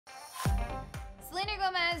Selena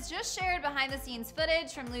Gomez just shared behind the scenes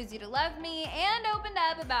footage from Lose You to Love Me and opened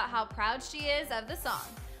up about how proud she is of the song.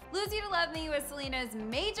 Lose You to Love Me was Selena's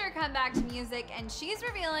major comeback to music, and she's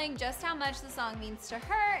revealing just how much the song means to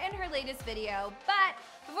her in her latest video. But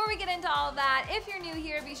before we get into all of that, if you're new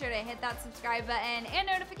here, be sure to hit that subscribe button and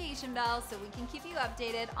notification bell so we can keep you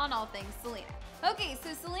updated on all things Selena. Okay,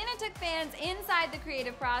 so Selena took fans inside the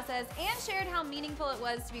creative process and shared how meaningful it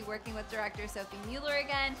was to be working with director Sophie Muller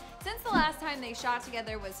again, since the last time they shot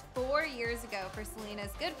together was 4 years ago for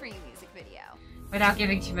Selena's Good For You music video. Without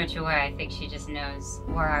giving too much away, I think she just knows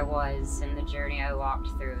where I was and the journey I walked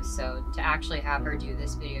through, so to actually have her do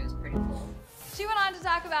this video is pretty cool. She went on to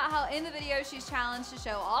talk about how in the video she's challenged to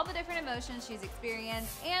show all the different emotions she's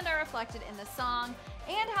experienced and are reflected in the song,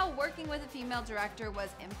 and how working with a female director was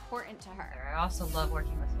important to her. I also love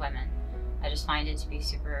working with women. I just find it to be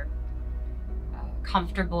super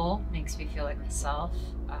comfortable, makes me feel like myself.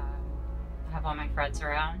 I have all my friends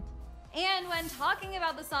around. And when talking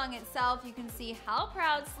about the song itself, you can see how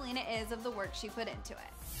proud Selena is of the work she put into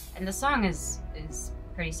it. And the song is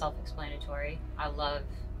pretty self-explanatory. I love,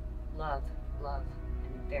 love, love.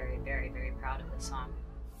 I'm very, very, very proud of this song.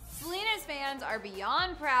 Selena's fans are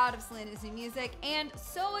beyond proud of Selena's new music and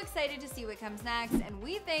so excited to see what comes next, and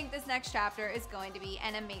we think this next chapter is going to be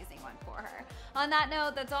an amazing one for her. On that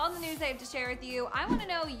note, that's all the news I have to share with you. I want to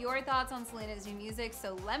know your thoughts on Selena's new music,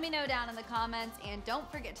 so let me know down in the comments, and don't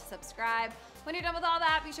forget to subscribe. When you're done with all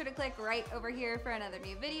that, be sure to click right over here for another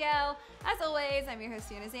new video. As always, I'm your host,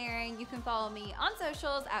 Fiona Zaring. You can follow me on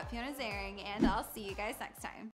socials at Fiona Zaring, and I'll see you guys next time.